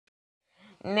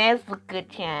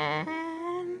Nezuko-chan.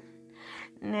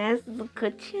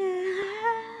 Nezuko-chan.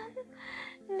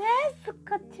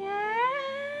 Nezuko-chan.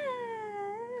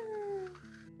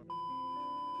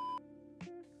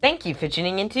 Thank you for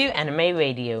tuning into Anime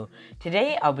Radio.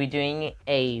 Today I'll be doing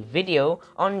a video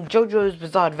on JoJo's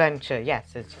Bizarre Adventure.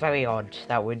 Yes, it's very odd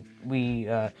that we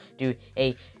do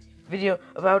a video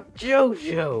about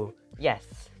JoJo. Yes,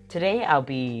 today I'll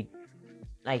be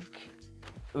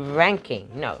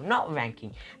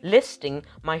listing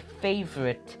my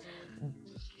favorite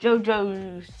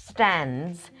JoJo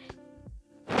stands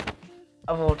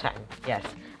of all time. Yes,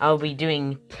 I'll be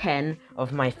doing 10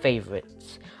 of my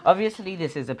favorites. Obviously,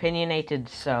 this is opinionated,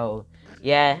 so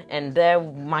yeah, and there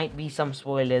might be some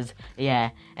spoilers, yeah,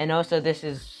 and also this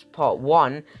is part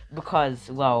 1,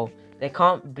 because, well, there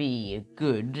can't be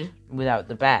good without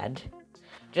the bad.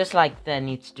 Just like there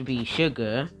needs to be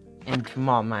sugar and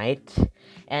Marmite,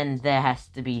 and there has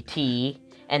to be tea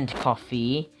and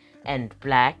coffee, and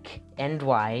black and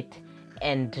white,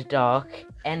 and dark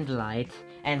and light,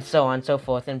 and so on and so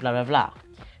forth, and blah blah blah.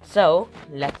 So,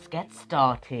 let's get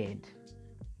started.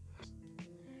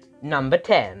 Number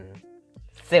 10.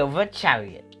 Silver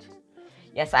Chariot.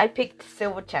 Yes, I picked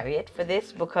Silver Chariot for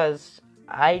this because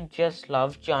I just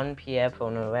love Jean-Pierre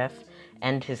Polnareff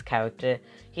and his character.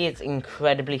 He is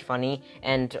incredibly funny,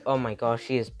 and oh my gosh,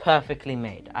 he is perfectly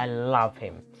made. I love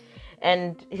him.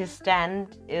 And his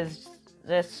stand is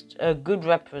just a good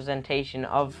representation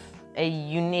of a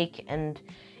unique and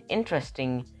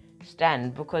interesting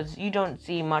stand, because you don't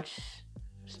see much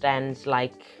stands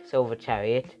like Silver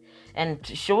Chariot, and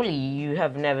surely you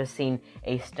have never seen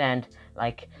a stand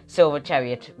like Silver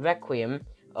Chariot Requiem.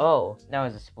 Oh, that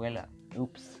was a spoiler.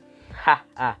 Oops. Ha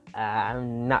ha ha,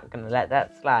 I'm not gonna let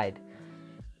that slide.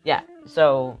 Yeah,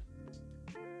 so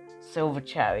Silver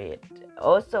Chariot.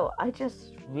 Also, I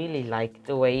just really like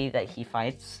the way that he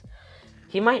fights.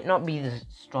 He might not be the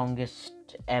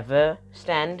strongest ever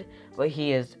stand, but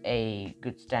he is a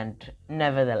good stand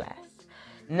nevertheless.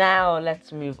 Now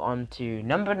let's move on to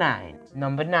number 9.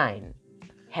 Number 9,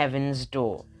 Heaven's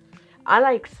Door. I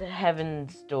like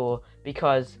Heaven's Door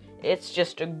because it's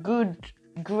just a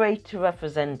great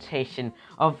representation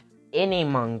of any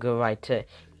manga writer,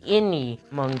 any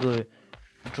manga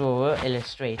drawer,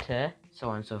 illustrator, so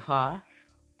on and so far.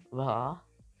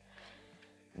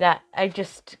 That I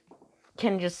just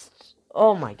can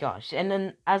oh my gosh. And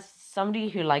then as somebody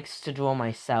who likes to draw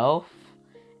myself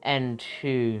and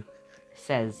who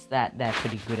says that they're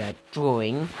pretty good at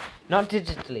drawing, not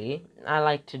digitally, I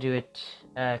like to do it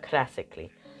classically,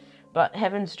 but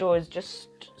Heaven's Door is just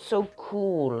so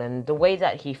cool, and the way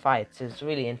that he fights is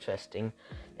really interesting,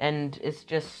 and it's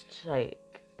just like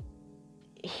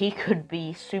he could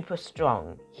be super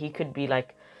strong. He could be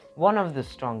like one of the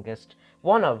strongest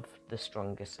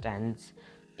stands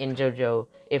in JoJo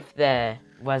if there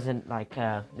wasn't like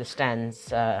the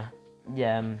stands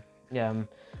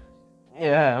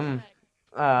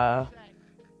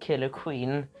Killer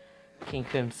Queen, King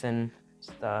Crimson,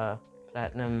 Star,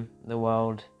 Platinum, the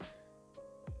world,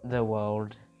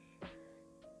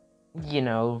 you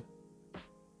know,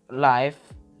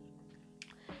 life.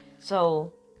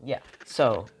 So yeah,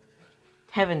 so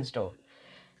Heaven's Door.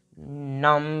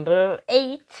 Number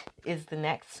 8 is the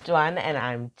next one, and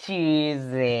I'm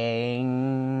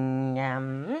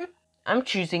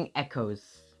choosing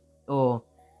Echoes or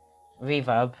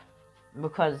Reverb,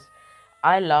 because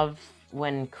I love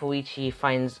when Koichi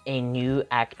finds a new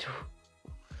act,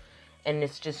 and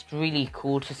it's just really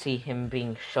cool to see him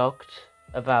being shocked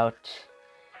about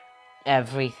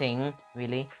everything,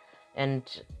 really.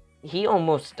 And he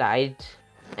almost died,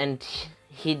 and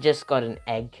he just got an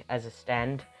egg as a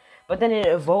stand, but then it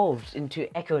evolved into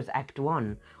Echoes Act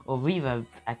 1, or Reverb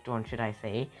Act 1 should I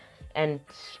say, and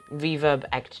Reverb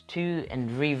Act 2,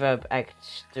 and Reverb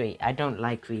Act 3. I don't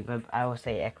like Reverb, I will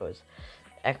say Echoes.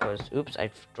 Oops,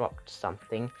 I've dropped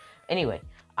something. Anyway,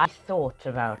 I thought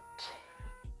about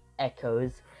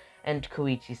Echoes and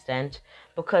Koichi stand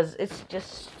because it's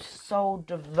just so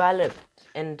developed,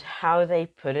 and how they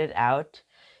put it out,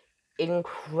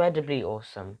 incredibly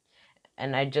awesome.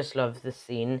 And I just love the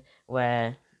scene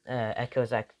where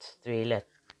Echoes Act 3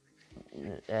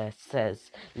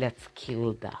 says, "Let's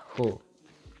kill the whole."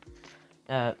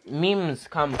 Memes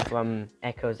come from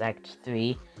Echoes Act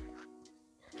 3,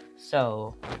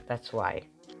 so that's why.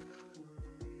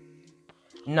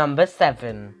 Number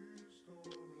 7.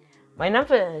 My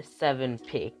number 7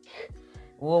 pick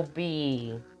will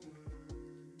be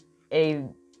a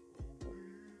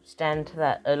stand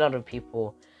that a lot of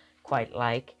people quite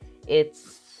like.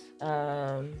 It's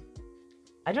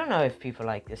I don't know if people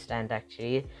like this stand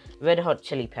actually. Red Hot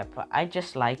Chili Pepper. I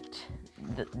just liked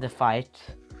the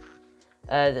fight.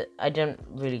 I don't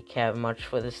really care much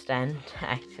for the stand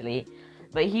actually,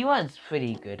 but he was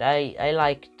pretty good. I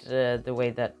liked the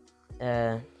way that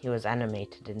he was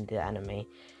animated in the anime,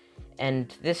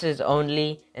 and this is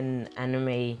only an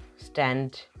anime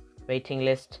stand rating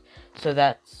list, so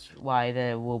that's why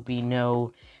there will be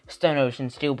no Stone Ocean,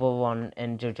 Steel Ball 1,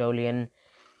 and JoJolion.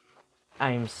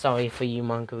 I'm sorry for you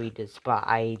manga readers, but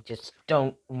I just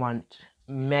don't want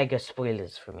mega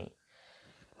spoilers for me.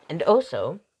 And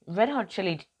also, Red Hot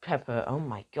Chili Pepper, oh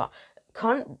my god.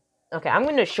 Okay, I'm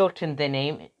going to shorten the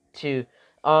name to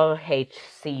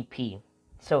RHCP.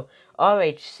 So,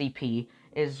 RHCP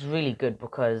is really good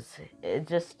because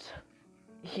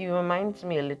he reminds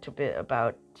me a little bit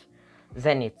about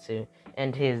Zenitsu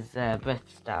and his breath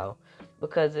style,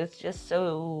 because it's just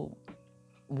so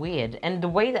weird. And the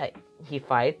way that he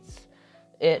fights,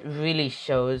 it really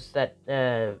shows that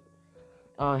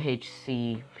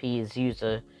RHCP's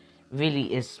user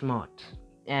really is smart,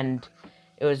 and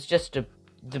it was just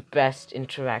the best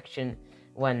interaction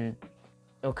when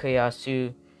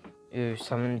Okuyasu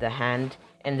summoned the hand,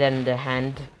 and then the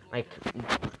hand like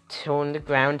turned the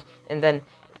ground, and then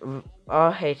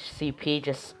RHCP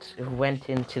just went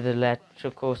into the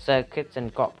electrical circuits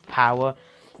and got power,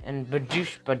 and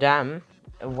Badoosh Badam,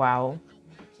 wow,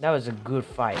 that was a good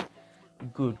fight.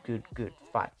 Good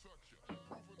fight.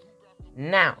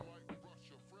 Now,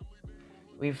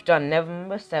 we've done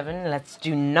number 7, let's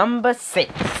do number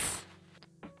 6.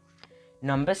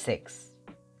 Number 6.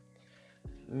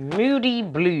 Moody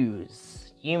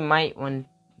Blues. You might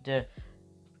wonder,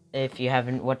 if you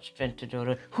haven't watched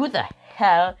Ventadora, who the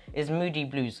hell is Moody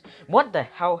Blues? What the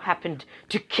hell happened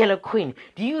to Killer Queen?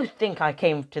 Do you think I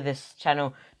came to this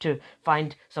channel to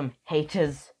find some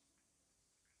haters?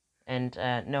 And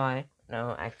no,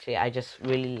 actually, I just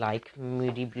really like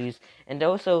Moody Blues. And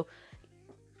also,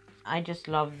 I just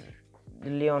love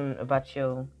Leon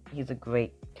Abbacchio. He's a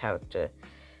great character.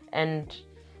 And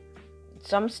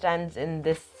some stands in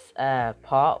this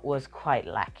part was quite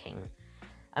lacking.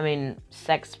 I mean,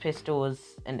 Sex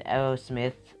Pistols and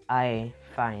Aerosmith, I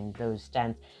find those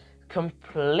stands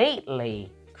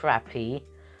completely crappy.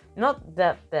 Not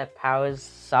that their powers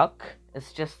suck,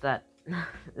 it's just that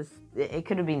it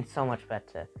could have been so much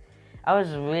better. I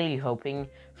was really hoping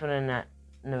for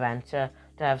Navanta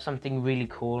to have something really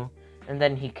cool, and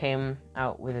then he came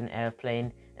out with an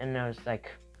airplane, and I was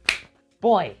like,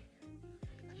 boy,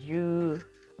 you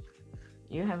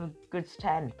have a good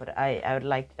stand, but I would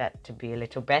like that to be a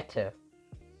little better.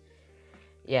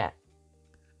 Yeah.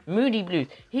 Moody Blues.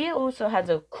 He also has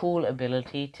a cool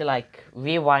ability to like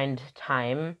rewind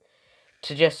time,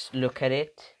 to just look at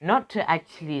it. Not to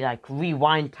actually like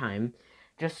rewind time,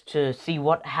 just to see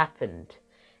what happened.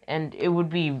 And it would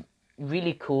be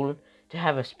really cool to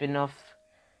have a spin-off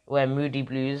where Moody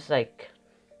Blues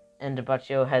and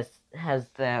Abbacchio has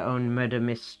their own murder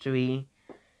mystery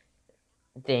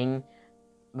thing,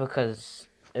 because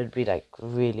it would be like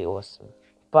really awesome.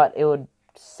 But it would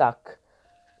suck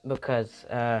because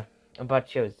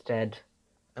Abbacchio is dead.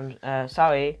 I'm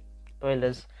sorry,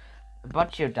 spoilers.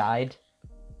 Abbacchio died.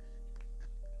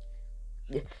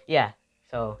 Yeah,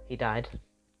 so he died.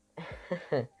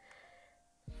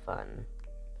 Fun.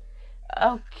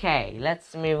 Okay,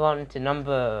 let's move on to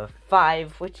number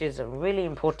 5, which is a really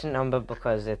important number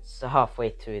because it's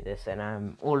halfway through this and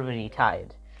I'm already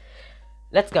tired.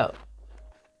 Let's go.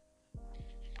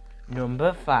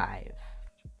 Number 5.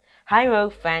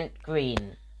 Hierophant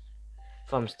Green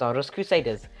from Stardust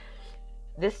Crusaders.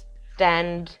 This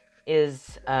stand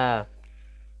is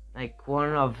like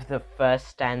one of the first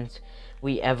stands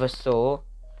we ever saw,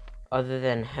 other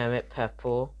than Hermit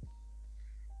Purple,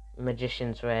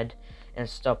 Magician's Red, and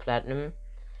Star Platinum.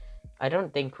 I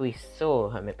don't think we saw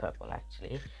Hermit Purple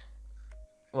actually.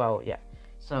 Well, yeah.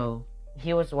 So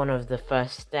he was one of the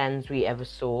first stands we ever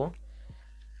saw.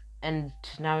 And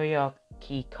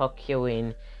Naoyaki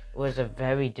Kokyoin was a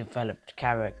very developed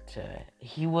character.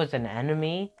 He was an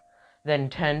enemy, then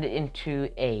turned into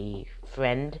a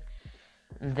friend,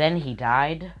 then he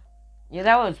died. Yeah,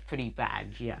 that was pretty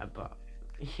bad, yeah, but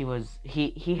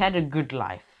he had a good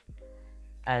life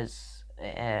as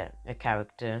a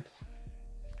character.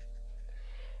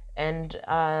 And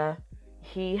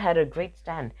he had a great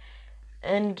stand.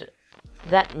 And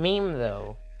that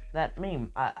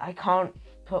meme, I can't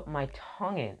put my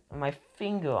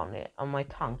finger on it, on my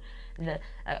tongue.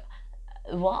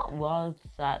 What was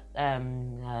that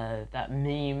that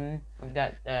meme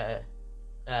that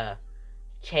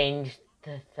changed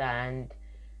the sand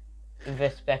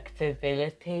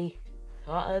respectability?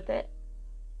 What is it?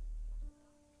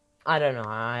 I don't know.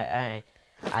 I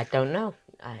don't know.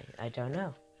 I don't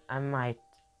know. I might...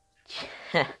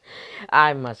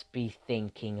 I must be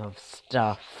thinking of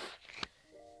stuff.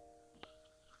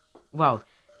 Well,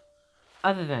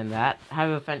 other than that,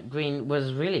 Hierophant Green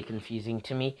was really confusing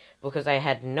to me because I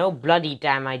had no bloody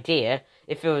damn idea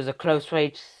if it was a close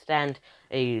range stand,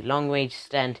 a long range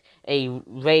stand, a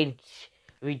range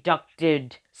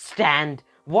reducted stand.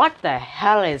 What the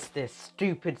hell is this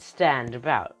stupid stand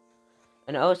about?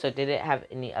 And also, did it have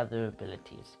any other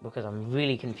abilities? Because I'm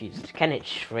really confused. Can it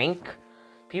shrink?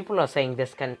 People are saying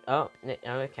this can... Oh,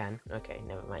 it can. Okay,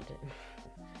 never mind.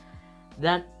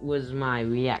 That was my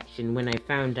reaction when I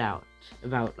found out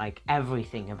about, like,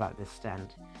 everything about this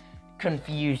stand.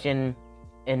 Confusion,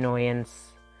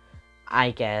 annoyance,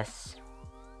 I guess.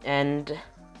 And,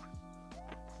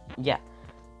 yeah.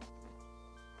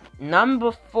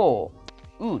 Number 4.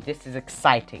 Ooh, this is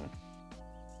exciting.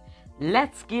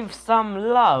 Let's give some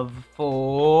love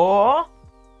for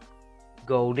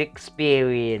Gold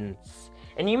Experience.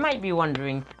 And you might be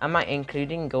wondering, am I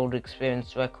including Gold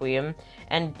Experience Requiem?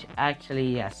 And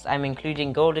actually, yes, I'm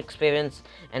including Gold Experience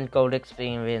and Gold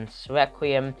Experience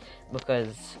Requiem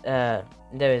because there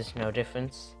is no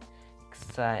difference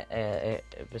beside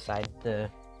the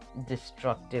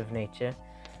destructive nature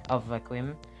of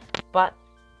Requiem. But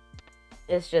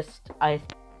it's just, I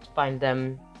find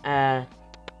them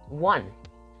one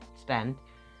stand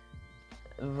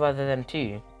rather than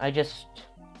two.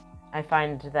 I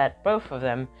find that both of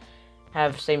them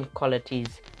have same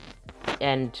qualities,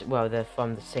 and well, they're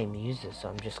from the same user, so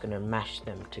I'm just gonna mash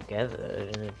them together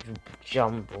in a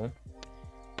jumble.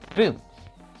 Boom.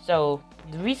 So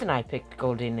the reason I picked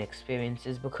Golden Experience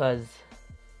is because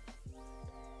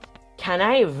can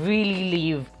I really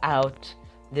leave out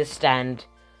this stand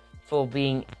for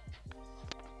being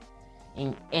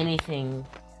in anything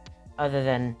other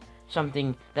than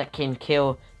something that can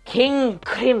kill King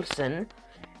Crimson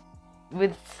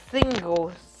with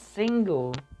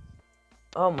single.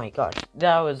 Oh my gosh,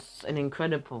 that was an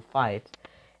incredible fight.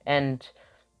 And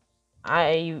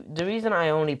the reason I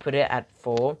only put it at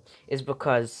 4 is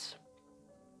because,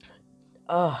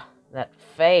 oh, that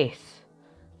face.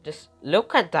 Just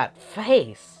look at that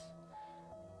face.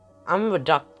 I'm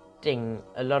reducting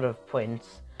a lot of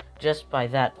points just by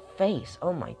that face.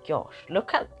 Oh my gosh,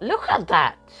 look at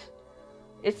that.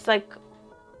 It's like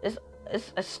it's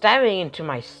staring into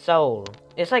my soul.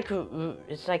 It's like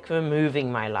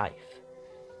removing my life.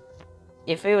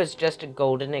 If it was just a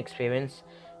gold experience,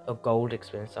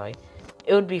 sorry,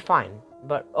 it would be fine.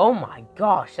 But oh my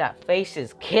gosh, that face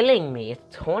is killing me.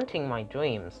 It's haunting my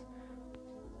dreams.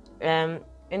 And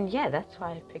yeah, that's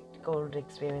why I picked Gold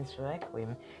Experience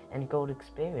Requiem and Gold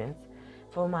Experience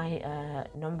for my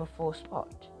number 4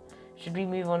 spot. Should we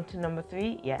move on to number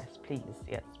 3? Yes, please.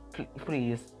 Yes,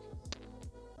 please.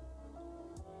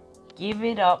 Give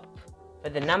it up for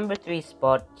the number 3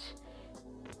 spot,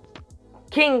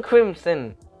 King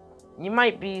Crimson. You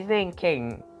might be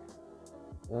thinking,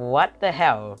 what the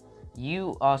hell?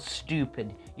 You are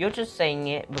stupid. You're just saying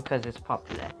it because it's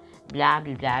popular. Blah,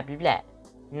 blah, blah, blah, blah.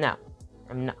 No,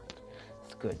 I'm not.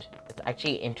 It's good. It's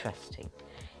actually interesting.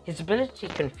 His ability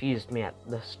confused me at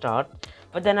the start,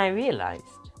 but then I realized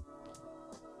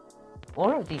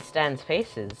all of these stands'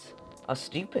 faces are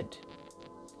stupid.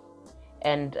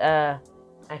 And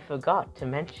I forgot to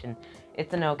mention,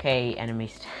 it's an okay enemy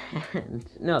stand.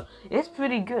 No, it's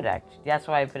pretty good actually. That's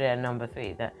why I put it at number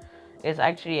 3. That it's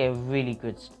actually a really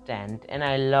good stand, and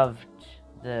I loved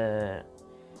the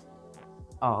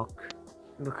arc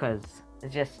because it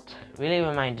just really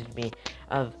reminded me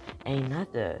of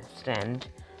another stand,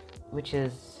 which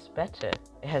is better.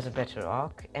 It has a better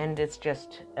arc, and it's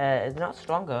just it's not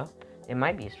stronger. It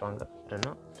might be stronger, I don't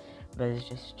know, but it's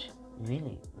just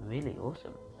really, really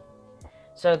awesome.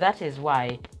 So that is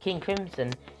why King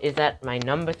Crimson is at my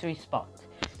number 3 spot.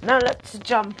 Now let's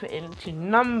jump into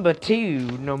number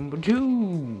 2. Number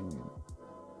 2.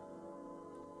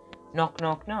 Knock,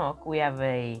 knock, knock. We have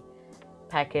a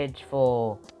package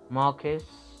for Marcus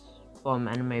from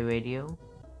Anime Radio.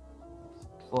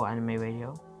 For Anime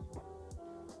Radio.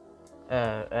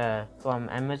 From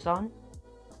Amazon.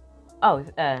 Oh,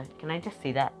 can I just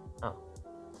see that? Oh.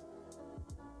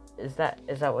 Is that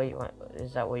what you want?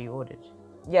 Is that what you ordered?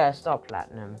 Yeah, Star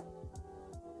Platinum.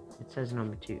 It says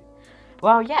number 2.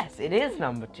 Well, yes, it is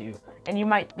number 2. And you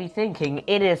might be thinking,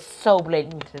 it is so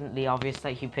blatantly obvious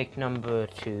that he picked number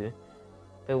 2.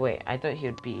 But wait, I thought he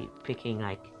would be picking,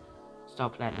 like,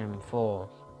 Star Platinum for,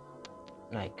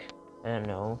 like, I don't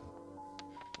know,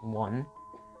 1.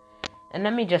 And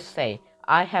let me just say,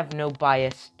 I have no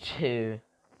bias to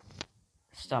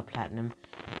Star Platinum.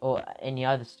 or any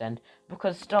other stand,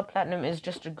 because Star Platinum is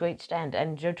just a great stand,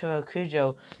 and Jotaro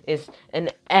Kujo is an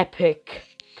epic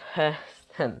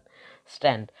person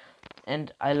stand.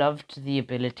 And I loved the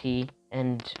ability,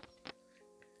 and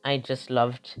I just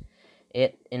loved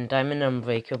it in Diamond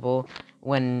Unbreakable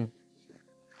when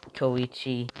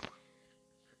Koichi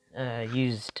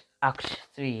used Act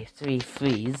 3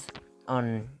 freeze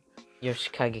on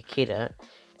Yoshikage Kira,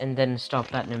 and then Star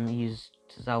Platinum used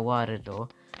Zawarado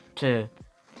to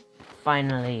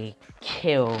finally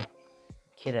kill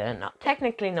Kira. Not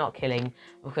technically not killing,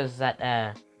 because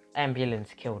that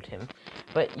ambulance killed him,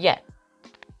 but yeah,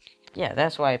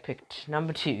 that's why I picked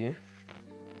number 2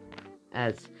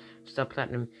 as Star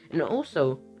Platinum. And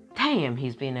also, damn,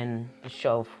 he's been in the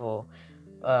show for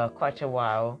quite a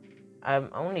while. I'm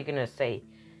only gonna say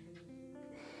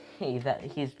that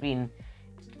he's been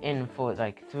in for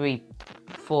like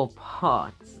 3-4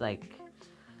 parts, like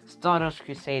Stardust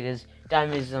Crusaders,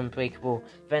 Diamonds Unbreakable,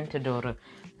 Ventador,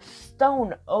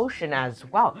 Stone Ocean as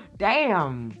well.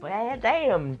 Damn,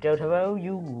 Jotaro,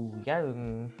 you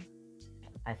young.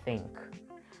 I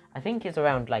think it's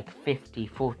around like 50,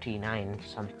 49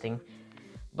 something.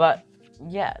 But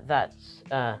yeah, that's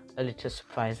a little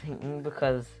surprising,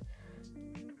 because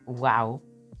wow.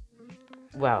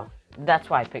 Well, that's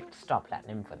why I picked Star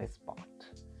Platinum for this spot.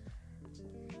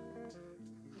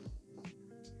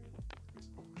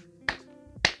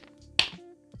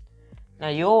 Now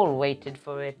you all waited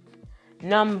for it.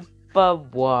 Number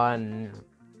 1.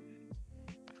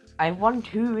 I wonder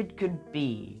who it could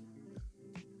be.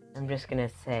 I'm just gonna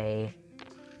say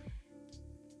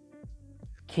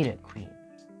Killer Queen.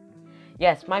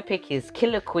 Yes, my pick is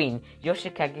Killer Queen,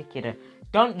 Yoshikage Kira.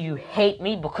 Don't you hate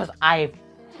me, because I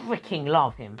freaking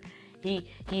love him. He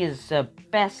is the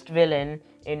best villain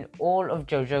in all of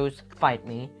JoJo's Fight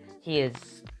Me. He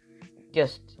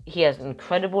has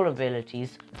incredible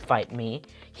abilities, Fight Me.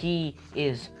 He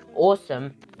is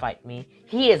awesome, Fight Me.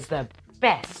 He is the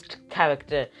best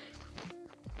character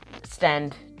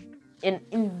stand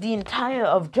in the entire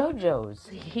of JoJo's.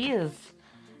 He is,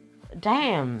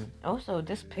 damn. Also,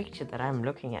 this picture that I'm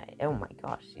looking at, oh my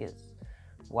gosh, is,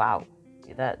 wow.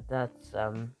 That's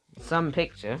some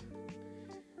picture.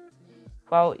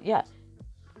 Well, yeah,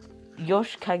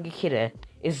 Yoshikage Kira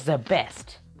is the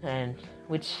best, and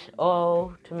which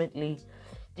ultimately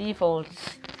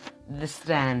defaults the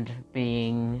stand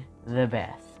being the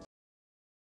best.